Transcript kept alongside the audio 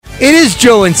It is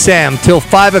Joe and Sam till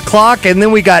 5 o'clock, and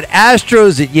then we got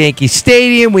Astros at Yankee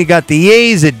Stadium. We got the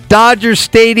A's at Dodger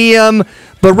Stadium.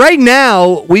 But right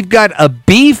now, we've got a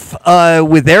beef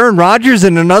with Aaron Rodgers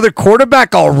and another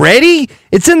quarterback already.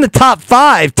 It's in the top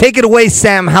 5. Take it away,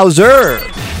 Sam Hauser.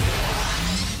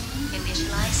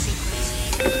 Initialize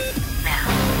sequence now.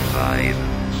 5,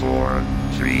 4,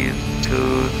 3, 2,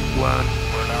 1.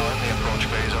 We're now in the approach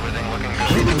phase. Everything looking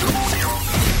good.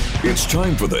 It's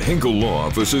time for the Hinkle Law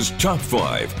Office's Top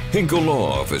 5. Hinkle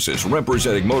Law Offices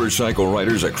representing motorcycle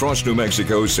riders across New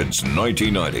Mexico since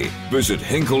 1990. Visit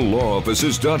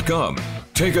HinkleLawOffices.com.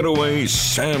 Take it away,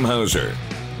 Sam Hauser.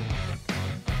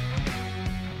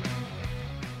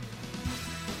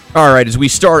 All right, as we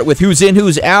start with who's in,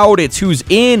 who's out, it's who's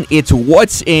in, it's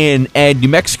what's in, and New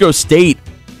Mexico State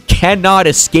cannot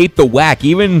escape the whack.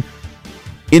 Even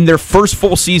in their first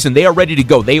full season, they are ready to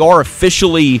go. They are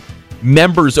officially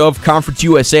members of Conference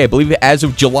USA, I believe as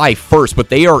of July 1st, but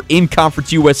they are in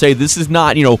Conference USA. This is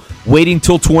not, waiting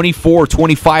till 24,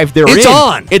 25, they're It's in.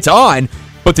 on. It's on.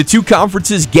 But the two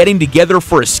conferences getting together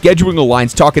for a scheduling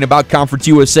alliance, talking about Conference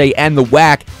USA and the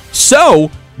WAC. So,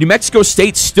 New Mexico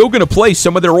State's still going to play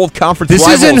some of their old conference This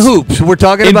rivals. isn't hoops. We're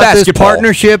talking in about basketball. this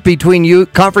partnership between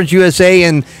Conference USA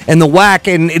and the WAC,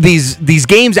 and these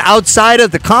games outside of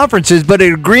the conferences, but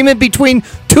an agreement between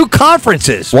two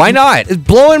conferences. Why not? It's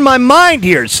blowing my mind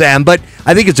here, Sam, but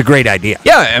I think it's a great idea.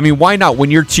 Yeah, I mean, why not? When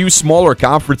you're two smaller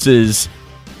conferences,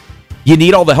 you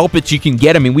need all the help that you can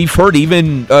get. I mean, we've heard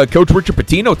even Coach Richard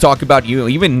Pitino talk about,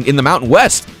 even in the Mountain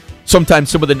West,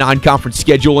 sometimes some of the non-conference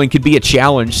scheduling can be a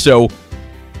challenge. So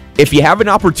if you have an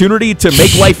opportunity to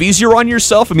make life easier on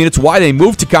yourself, I mean, it's why they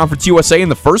moved to Conference USA in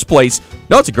the first place.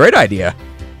 No, it's a great idea.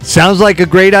 Sounds like a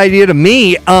great idea to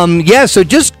me. So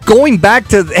just going back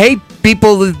to, hey,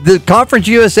 people, the Conference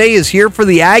USA is here for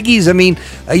the Aggies. I mean,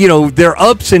 their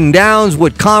ups and downs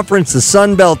with conference, the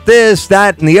Sun Belt, this,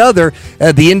 that, and the other,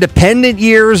 the independent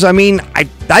years. I mean, I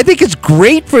think it's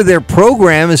great for their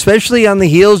program, especially on the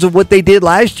heels of what they did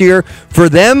last year, for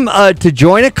them to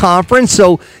join a conference.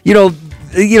 So,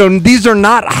 these are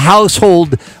not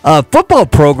household football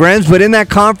programs, but in that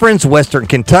conference, Western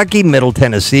Kentucky, Middle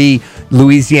Tennessee,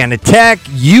 Louisiana Tech,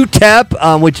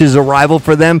 UTEP, which is a rival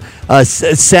for them,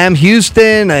 Sam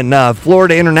Houston, and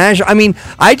Florida International. I mean,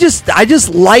 I just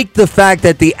like the fact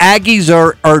that the Aggies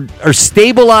are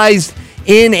stabilized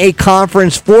in a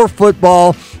conference for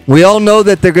football. We all know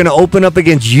that they're going to open up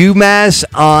against UMass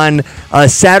on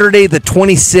Saturday the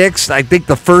 26th. I think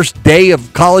the first day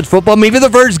of college football, maybe the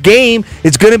first game.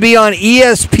 It's going to be on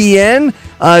ESPN.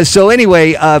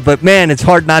 But man, it's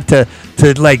hard not to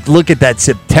look at that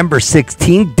September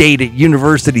 16th date at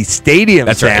University Stadium.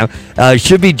 That's Sam. right.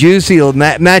 Should be juicy. It'll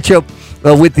match up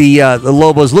with the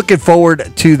Lobos. Looking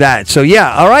forward to that. So,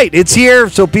 yeah, all right, it's here.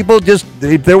 So people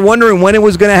if they're wondering when it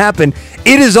was going to happen,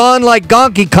 it is on like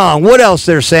Donkey Kong. What else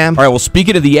there, Sam? All right, well,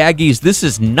 speaking of the Aggies, this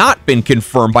has not been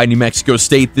confirmed by New Mexico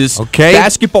State. This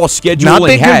basketball scheduling not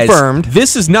been has. confirmed.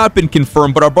 This has not been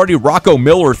confirmed, but our buddy Rocco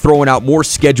Miller throwing out more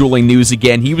scheduling news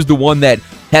again. He was the one that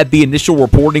had the initial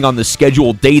reporting on the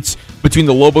scheduled dates between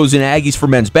the Lobos and Aggies for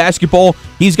men's basketball.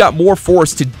 He's got more for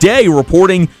us today,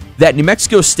 reporting that New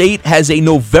Mexico State has a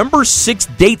November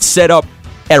 6th date set up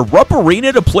at Rupp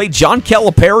Arena to play John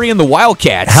Calipari and the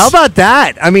Wildcats. How about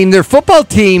that? I mean, their football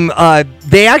team,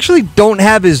 they actually don't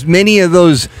have as many of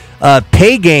those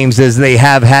pay games as they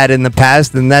have had in the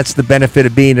past, and that's the benefit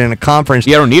of being in a conference.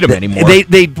 You don't need them anymore. They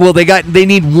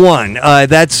need one.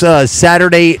 That's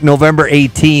Saturday, November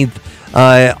 18th.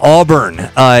 Auburn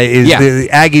the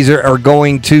Aggies are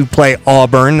going to play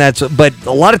Auburn. But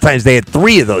a lot of times they had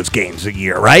 3 of those games a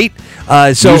year, right?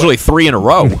 Usually 3 in a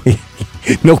row.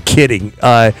 No kidding.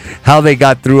 How they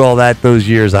got through all those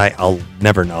years, I'll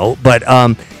never know. But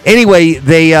anyway,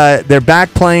 they're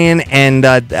back playing, and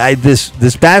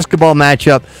this basketball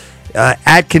matchup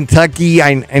at Kentucky.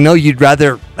 I know you'd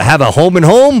rather have a home and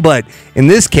home, but in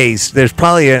this case, there's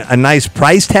probably a nice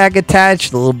price tag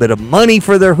attached, a little bit of money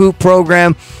for their hoop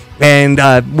program. And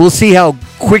we'll see how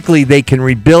quickly they can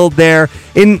rebuild there.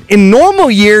 In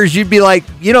normal years, you'd be like,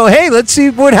 hey, let's see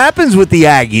what happens with the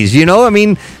Aggies. I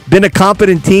mean, been a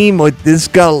competent team. This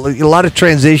got a lot of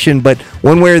transition, but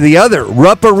one way or the other.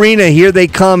 Rupp Arena, here they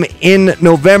come in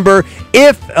November.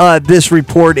 If this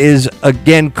report is,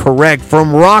 again, correct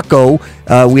from Rocco,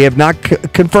 we have not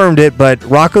confirmed it, but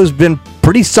Rocco's been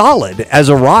pretty solid as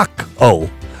a rock. All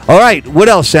right, what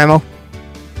else, Samo?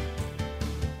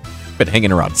 Been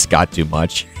hanging around Scott too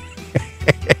much.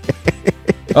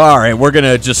 All right, we're going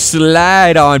to just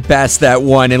slide on past that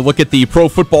one and look at the Pro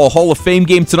Football Hall of Fame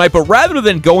game tonight. But rather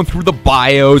than going through the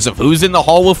bios of who's in the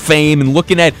Hall of Fame and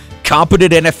looking at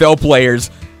competent NFL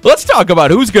players, let's talk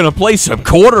about who's going to play some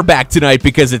quarterback tonight,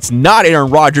 because it's not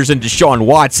Aaron Rodgers and Deshaun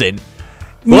Watson.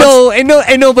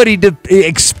 And nobody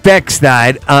expects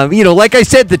that. Like I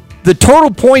said, the total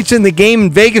points in the game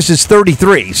in Vegas is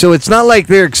 33, so it's not like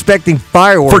they're expecting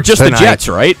fireworks For just tonight. the Jets,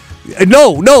 right?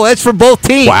 No, that's for both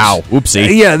teams. Wow,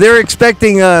 oopsie. Yeah, they're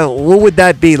expecting, what would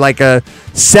that be, like a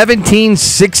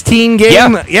 17-16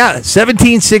 game? Yeah,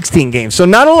 17-16 game. So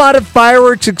not a lot of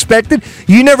fireworks expected.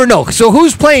 You never know. So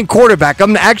who's playing quarterback?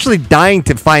 I'm actually dying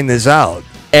to find this out.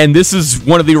 And this is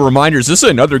one of the reminders. This is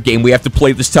another game we have to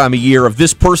play this time of year of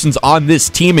this person's on this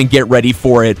team and get ready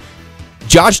for it.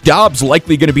 Josh Dobbs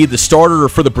likely going to be the starter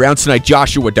for the Browns tonight.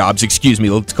 Joshua Dobbs, excuse me.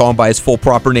 Let's call him by his full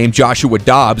proper name, Joshua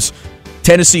Dobbs.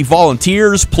 Tennessee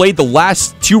Volunteers played the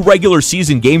last 2 regular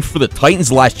season games for the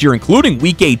Titans last year, including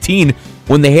Week 18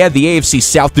 when they had the AFC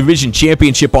South Division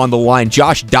Championship on the line.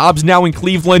 Josh Dobbs now in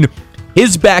Cleveland.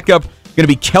 His backup going to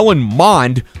be Kellen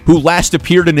Mond, who last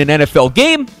appeared in an NFL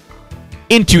game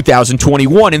in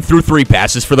 2021 and threw 3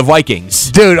 passes for the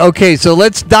Vikings. Dude, okay, so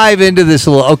let's dive into this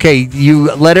a little. Okay,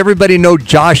 you let everybody know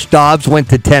Josh Dobbs went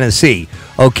to Tennessee.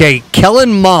 Okay,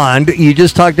 Kellen Mond, you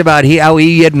just talked about how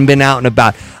he hadn't been out and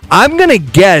about. I'm going to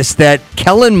guess that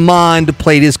Kellen Mond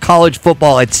played his college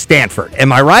football at Stanford.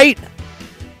 Am I right?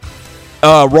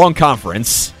 Wrong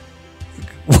conference.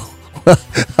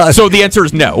 So the answer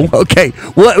is no. Okay.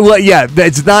 What? Yeah,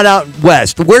 it's not out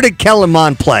west. Where did Kellen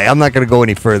Mond play? I'm not going to go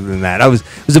any further than that. It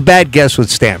was a bad guess with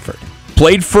Stanford.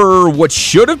 Played for what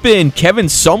should have been Kevin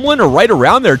Sumlin or right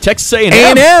around there, Texas A&M.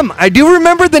 A&M. I do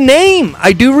remember the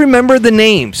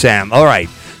name. Sam. All right.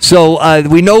 So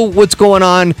we know what's going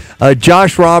on.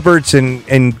 Josh Roberts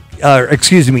and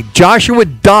Joshua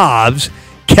Dobbs,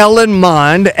 Kellen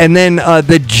Mond, and then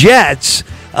the Jets.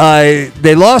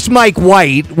 They lost Mike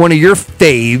White, one of your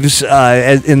faves,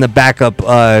 in the backup.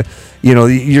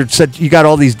 You got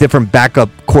all these different backup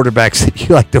quarterbacks that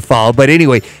you like to follow. But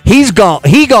anyway, he's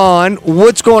gone.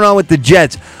 What's going on with the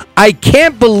Jets? I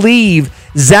can't believe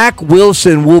Zach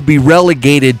Wilson will be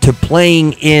relegated to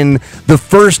playing in the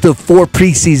first of 4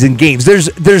 preseason games.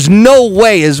 There's no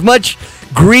way. As much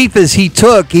grief as he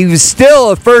took, he was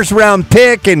still a first-round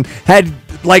pick and had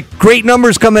great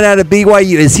numbers coming out of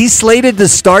BYU. Is he slated to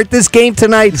start this game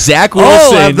tonight? Zach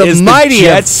Wilson the is mighty the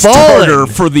Jets starter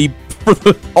for the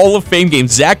Hall of Fame game.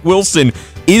 Zach Wilson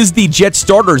is the Jets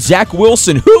starter. Zach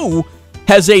Wilson, who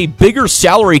has a bigger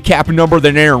salary cap number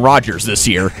than Aaron Rodgers this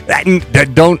year.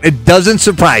 It doesn't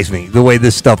surprise me the way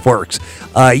this stuff works.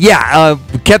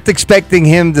 Kept expecting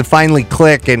him to finally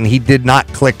click, and he did not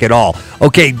click at all.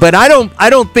 Okay, but I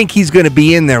don't think he's going to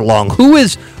be in there long.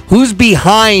 Who's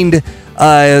behind?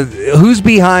 Who's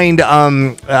behind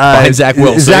Zach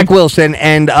Wilson? Zach Wilson,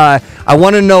 and I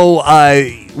want to know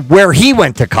where he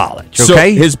went to college.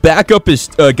 Okay, so his backup is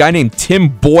a guy named Tim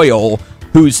Boyle,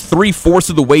 who's 3/4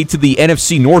 of the way to the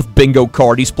NFC North bingo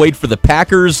card. He's played for the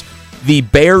Packers, the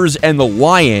Bears, and the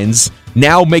Lions.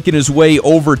 Now making his way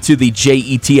over to the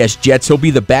Jets. He'll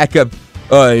be the backup.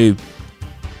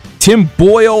 Tim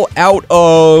Boyle out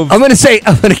of... I'm going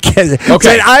to guess. Okay. It's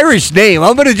an Irish name.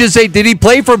 I'm going to just say, did he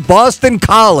play for Boston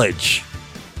College?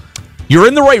 You're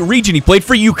in the right region. He played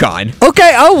for UConn.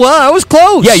 Okay. Oh, well, I was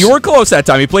close. Yeah, you were close that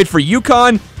time. He played for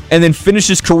UConn and then finished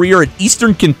his career at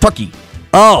Eastern Kentucky.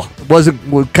 Oh,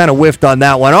 kind of whiffed on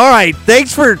that one. All right.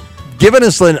 Thanks for giving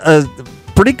us a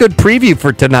pretty good preview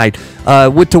for tonight.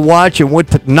 What to watch and what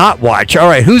to not watch. All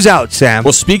right. Who's out, Sam?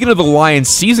 Well, speaking of the Lions,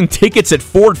 season tickets at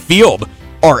Ford Field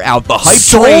are out. The hype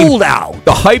sold out.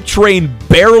 The hype train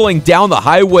barreling down the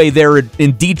highway there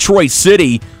in Detroit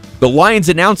City. The Lions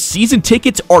announced season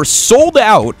tickets are sold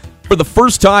out for the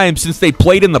first time since they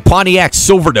played in the Pontiac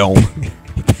Silverdome.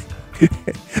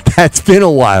 That's been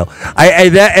a while.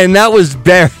 That was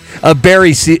a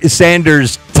Barry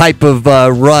Sanders type of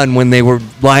run when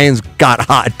Lions got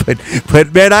hot.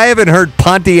 But man, I haven't heard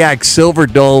Pontiac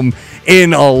Silverdome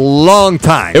in a long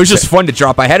time. It was just fun to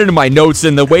drop. I had it in my notes,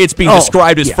 and the way it's being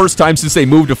described is first time since they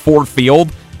moved to Ford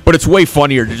Field, but it's way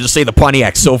funnier to just say the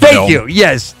Pontiac Silverdome. Thank you.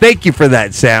 Yes, thank you for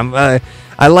that, Sam.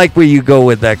 I like where you go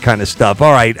with that kind of stuff.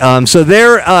 All right, so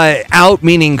they're out,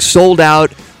 meaning sold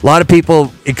out. A lot of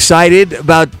people excited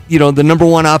about, the number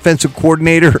one offensive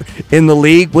coordinator in the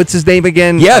league. What's his name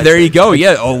again? Yeah, there you go.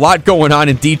 Yeah, a lot going on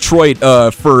in Detroit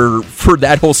for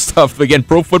that whole stuff. Again,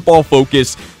 Pro Football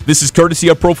Focus. This is courtesy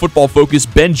of Pro Football Focus.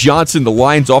 Ben Johnson, the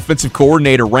Lions offensive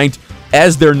coordinator, ranked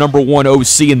as their number 1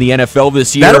 OC in the NFL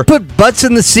this year. That'll put butts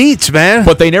in the seats, man.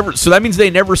 But so that means they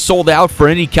never sold out for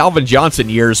any Calvin Johnson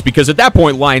years, because at that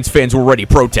point, Lions fans were already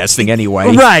protesting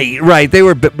anyway. Right. They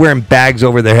were wearing bags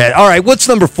over their head. All right, what's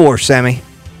number 4, Sammy?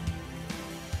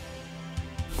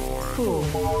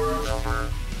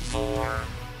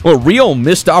 Well, a real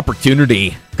missed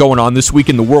opportunity going on this week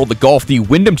in the world of golf. The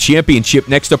Wyndham Championship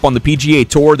next up on the PGA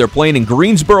Tour. They're playing in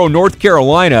Greensboro, North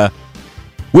Carolina,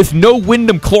 with no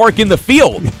Wyndham Clark in the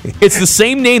field. It's the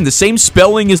same name, the same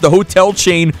spelling as the hotel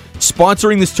chain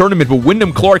sponsoring this tournament, but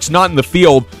Wyndham Clark's not in the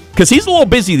field because he's a little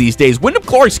busy these days. Wyndham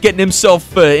Clark's getting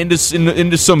himself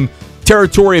into some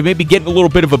territory of maybe getting a little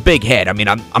bit of a big head. I mean,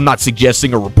 I'm not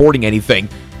suggesting or reporting anything,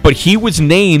 but he was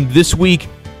named this week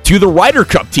to the Ryder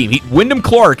Cup team. Wyndham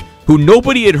Clark, who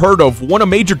nobody had heard of, won a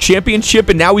major championship,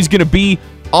 and now he's going to be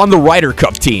on the Ryder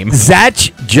Cup team. Zach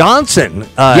Johnson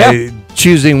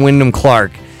choosing Wyndham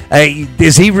Clark.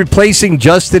 Is he replacing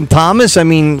Justin Thomas? I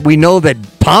mean, we know that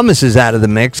Thomas is out of the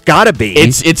mix. Gotta be.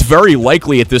 It's very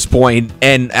likely at this point.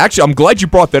 And actually, I'm glad you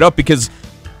brought that up because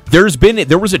there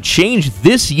was a change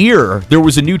this year. There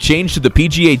was a new change to the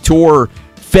PGA Tour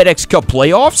FedEx Cup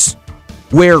playoffs,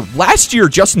 where last year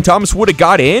Justin Thomas would have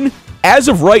got in. As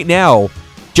of right now,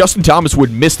 Justin Thomas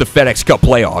would miss the FedEx Cup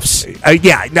playoffs.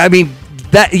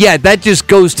 That just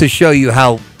goes to show you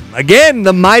how, again,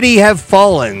 the mighty have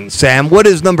fallen, Sam. What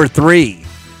is number 3?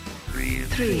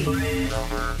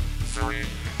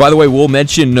 By the way, we'll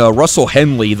mention Russell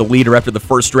Henley, the leader after the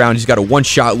first round. He's got a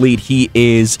one-shot lead. He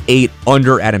is 8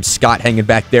 under. Adam Scott hanging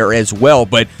back there as well.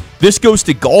 But this goes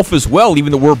to golf as well,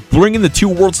 even though we're bringing the two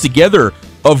worlds together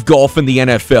of golf in the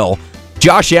NFL.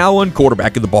 Josh Allen,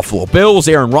 quarterback of the Buffalo Bills.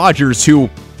 Aaron Rodgers, who,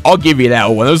 I'll give you that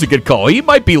one. That was a good call. He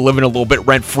might be living a little bit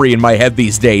rent-free in my head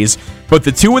these days. But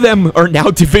the two of them are now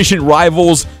division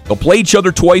rivals. They'll play each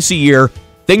other twice a year.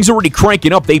 Things are already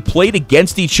cranking up. They played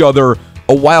against each other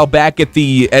a while back at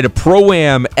a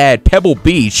Pro-Am at Pebble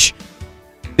Beach.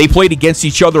 They played against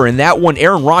each other in that one.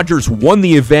 Aaron Rodgers won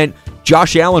the event.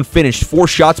 Josh Allen finished 4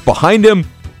 shots behind him.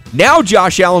 Now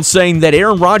Josh Allen saying that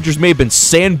Aaron Rodgers may have been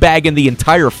sandbagging the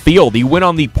entire field. He went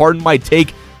on the Pardon My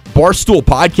Take Barstool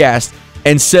podcast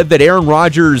and said that Aaron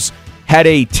Rodgers had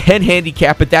a 10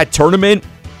 handicap at that tournament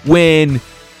when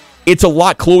it's a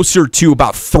lot closer to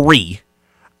about 3.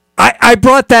 I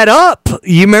brought that up.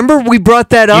 You remember we brought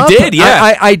that up? You did,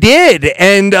 yeah. I did.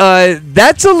 And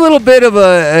that's a little bit of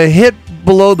a hit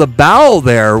below the bow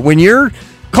there. When you're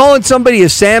calling somebody a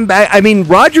sandbag, I mean,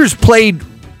 Rodgers played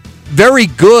very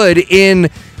good in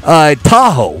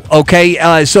Tahoe, okay?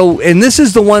 And this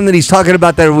is the one that he's talking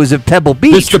about that was at Pebble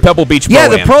Beach. This is the Pebble Beach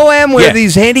Pro-Am. Yeah, the Pro-Am where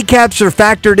these handicaps are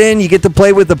factored in. You get to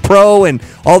play with the pro and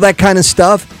all that kind of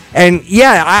stuff. And,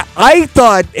 yeah, I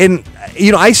thought, and,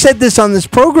 you know, I said this on this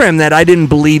program that I didn't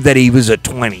believe that he was a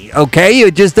 20, okay?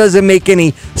 It just doesn't make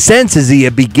any sense. Is he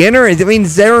a beginner? I mean,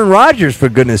 it's Aaron Rodgers, for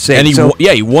goodness sake. And he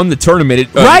won the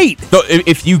tournament. Right. So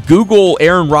if you Google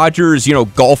Aaron Rodgers,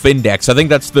 golf index, I think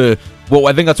that's what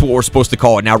we're supposed to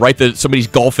call it now, right? Somebody's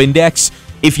golf index.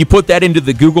 If you put that into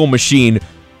the Google machine,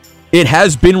 it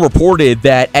has been reported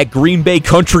that at Green Bay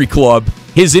Country Club,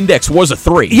 his index was a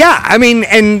 3. Yeah, I mean,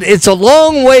 and it's a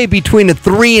long way between a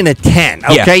 3 and a 10,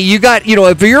 okay? Yeah. You got,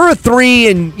 if you're a 3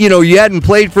 and, you hadn't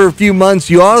played for a few months,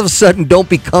 you all of a sudden don't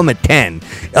become a 10.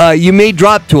 You may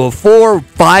drop to a 4,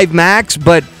 5 max,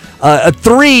 but a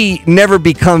 3 never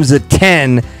becomes a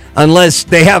 10 unless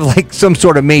they have, some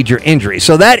sort of major injury.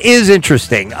 So that is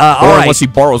interesting. Unless he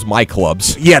borrows my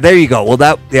clubs. Yeah, there you go. Well,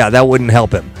 that wouldn't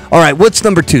help him. All right, what's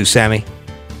number 2, Sammy?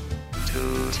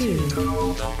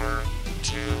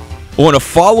 Well, in a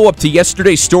follow-up to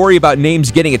yesterday's story about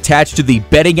names getting attached to the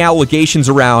betting allegations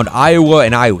around Iowa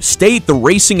and Iowa State, the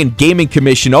Racing and Gaming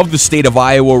Commission of the state of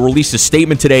Iowa released a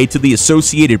statement today to the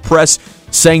Associated Press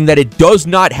saying that it does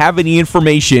not have any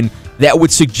information that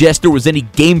would suggest there was any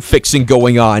game fixing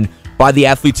going on by the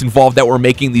athletes involved that were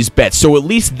making these bets. So at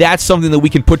least that's something that we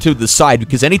can put to the side,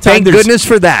 because anytime goodness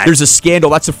for that. There's a scandal,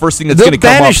 that's the first thing that's going to come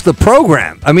up. They'll banish the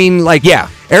program. I mean,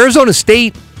 Arizona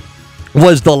State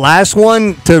was the last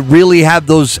one to really have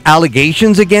those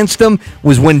allegations against them,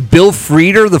 was when Bill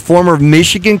Frieder, the former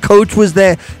Michigan coach, was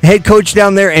the head coach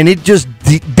down there, and it just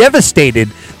devastated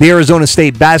the Arizona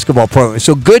State basketball program.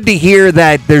 So good to hear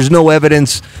that there's no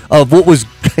evidence of what was...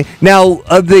 Now,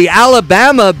 the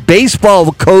Alabama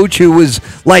baseball coach who was,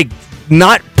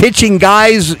 not pitching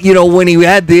guys, when he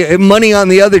had the money on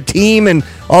the other team and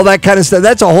all that kind of stuff,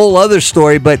 that's a whole other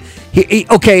story, but...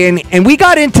 and we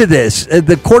got into this.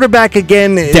 The quarterback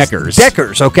again is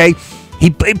Deckers, okay? He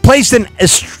placed an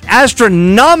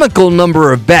astronomical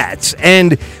number of bets,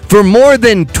 and for more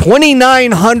than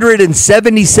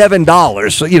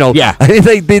 $2,977. So,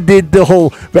 they did the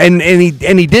whole, and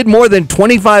he did more than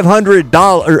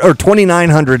 $2,500 or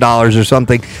 $2,900 or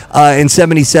something in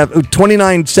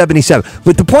 $2,977.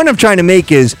 But the point I'm trying to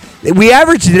make is we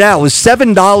averaged it out was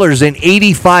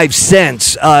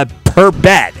 $7.85 per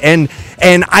bet, and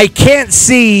I can't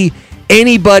see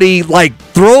anybody like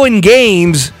throwing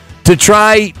games to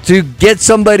try to get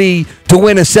somebody to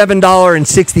win a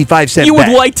 $7.65 You would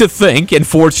bet. like to think,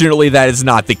 unfortunately, that is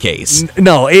not the case.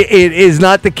 No, it is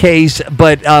not the case,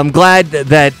 but I'm glad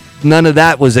that none of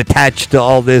that was attached to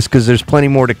all this because there's plenty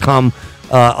more to come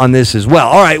on this as well.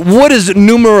 All right, what is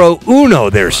numero uno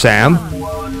there, Sam?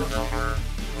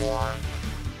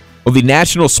 Well, the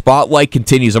national spotlight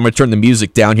continues. I'm going to turn the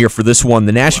music down here for this one.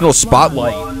 The national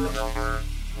spotlight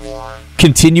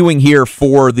continuing here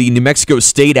for the New Mexico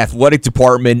State Athletic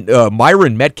Department.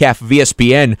 Myron Metcalf of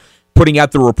ESPN putting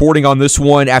out the reporting on this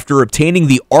one after obtaining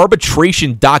the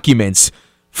arbitration documents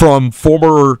from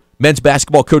former men's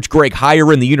basketball coach Greg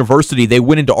Heiar in the university. They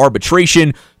went into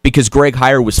arbitration because Greg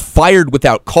Heiar was fired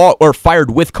without cause, or fired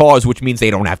with cause, which means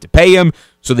they don't have to pay him.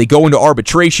 So they go into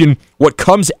arbitration. What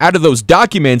comes out of those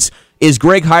documents is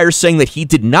Greg Heiar saying that he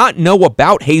did not know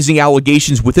about hazing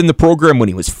allegations within the program when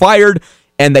he was fired,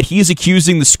 and that he's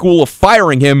accusing the school of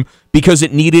firing him because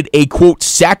it needed a, quote,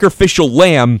 sacrificial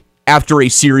lamb after a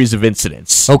series of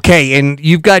incidents. Okay, and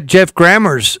you've got Jeff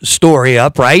Grammer's story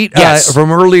up, right? Yes.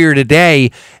 From earlier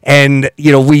today, and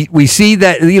we see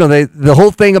that the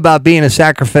whole thing about being a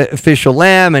sacrificial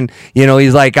lamb, and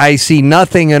he's like, I see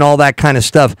nothing, and all that kind of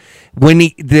stuff. When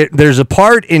there's a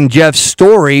part in Jeff's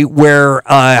story where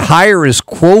Heiar is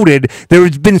quoted,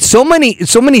 there's been so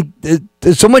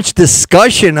much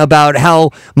discussion about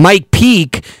how Mike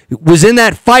Peake was in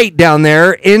that fight down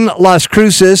there in Las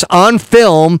Cruces on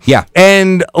film. Yeah.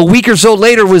 And a week or so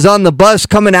later was on the bus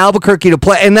coming to Albuquerque to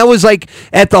play. And that was like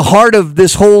at the heart of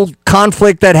this whole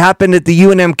conflict that happened at the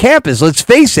UNM campus. Let's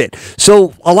face it.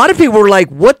 So a lot of people were like,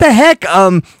 what the heck?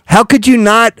 How could you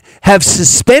not have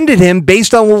suspended him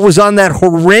based on what was on that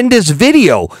horrendous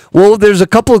video? Well, there's a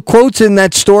couple of quotes in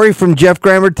that story from Jeff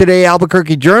Grammer today,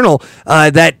 Albuquerque Journal,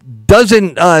 that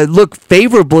doesn't look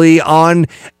favorably on,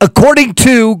 according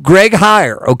to Greg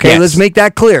Heiar. Okay, yes. Let's make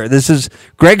that clear. This is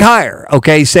Greg Heiar,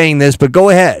 okay, saying this, but go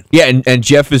ahead. Yeah, and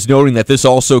Jeff is noting that this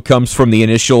also comes from the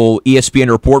initial ESPN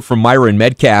report from Myron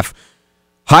Metcalf.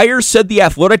 Heiar said the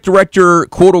athletic director,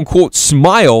 quote-unquote,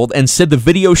 smiled and said the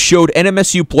video showed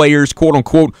NMSU players,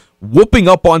 quote-unquote, whooping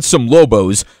up on some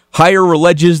Lobos. Heiar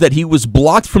alleges that he was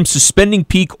blocked from suspending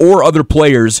Peake or other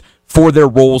players for their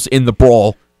roles in the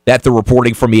brawl. That's the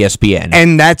reporting from ESPN.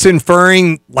 And that's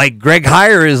inferring, like, Greg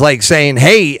Heiar is like saying,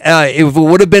 hey, if it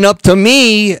would have been up to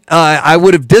me, I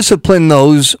would have disciplined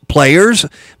those players.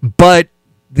 But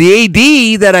the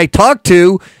AD that I talked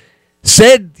to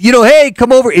said, hey,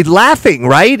 come over. It's laughing,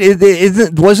 right?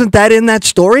 Wasn't that in that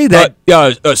story? That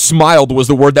smiled was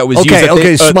the word that was used.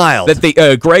 Okay, smiled.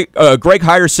 Greg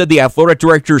Heiar said the athletic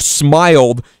director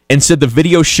smiled and said the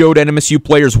video showed NMSU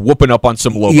players whooping up on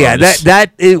some Lobos. Yeah,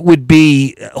 that it would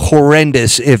be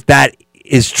horrendous if that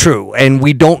is true, and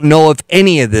we don't know if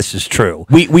any of this is true.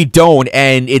 We don't,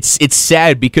 and it's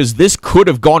sad because this could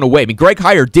have gone away. I mean, Greg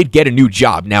Heiar did get a new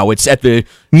job. Now it's at the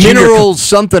Minerals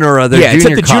something or other. Yeah, it's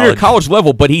at the junior college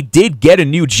level, but he did get a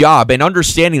new job, and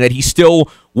understanding that he still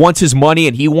wants his money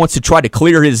and he wants to try to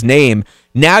clear his name.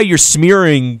 Now you're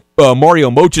smearing Mario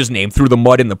Mocha's name through the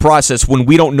mud in the process when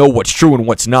we don't know what's true and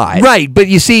what's not. Right, but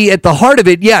you see, at the heart of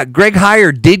it, yeah, Greg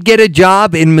Heiar did get a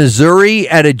job in Missouri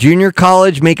at a junior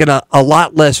college, making a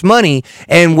lot less money.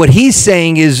 And what he's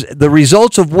saying is the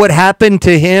results of what happened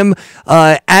to him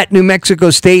at New Mexico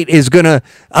State is going to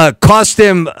cost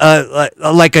him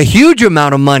like a huge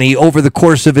amount of money over the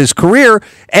course of his career.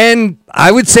 And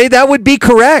I would say that would be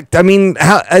correct. I mean,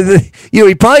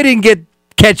 he probably didn't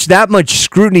catch that much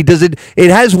scrutiny. Does it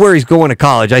has where he's going to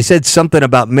college. I said something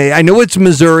about me. I know it's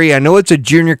Missouri, I know it's a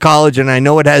junior college, and I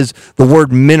know it has the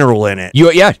word mineral in it. You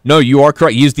are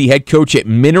correct. He's the head coach at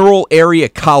Mineral Area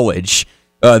College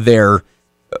there.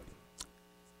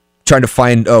 Trying to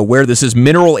find where this is.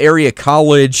 Mineral Area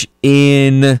College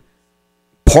in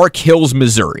Park Hills,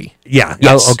 Missouri. Yeah.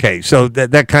 Yes. Oh, okay. So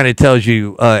that kind of tells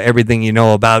you everything you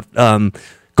know about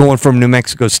going from New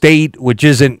Mexico State, which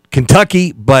isn't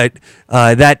Kentucky, but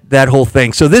that whole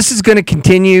thing. So this is going to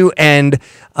continue, and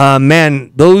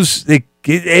man,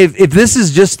 if this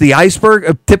is just the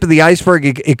iceberg, tip of the iceberg,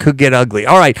 it could get ugly.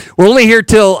 All right, we're only here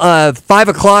till 5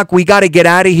 o'clock. We got to get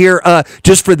out of here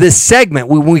just for this segment.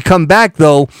 When we come back,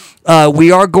 though,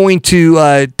 we are going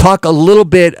to talk a little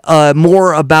bit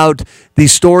more about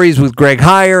these stories with Greg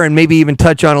Heiar and maybe even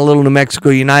touch on a little New Mexico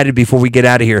United before we get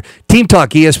out of here. Team Talk,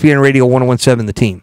 ESPN Radio 101.7, The Team.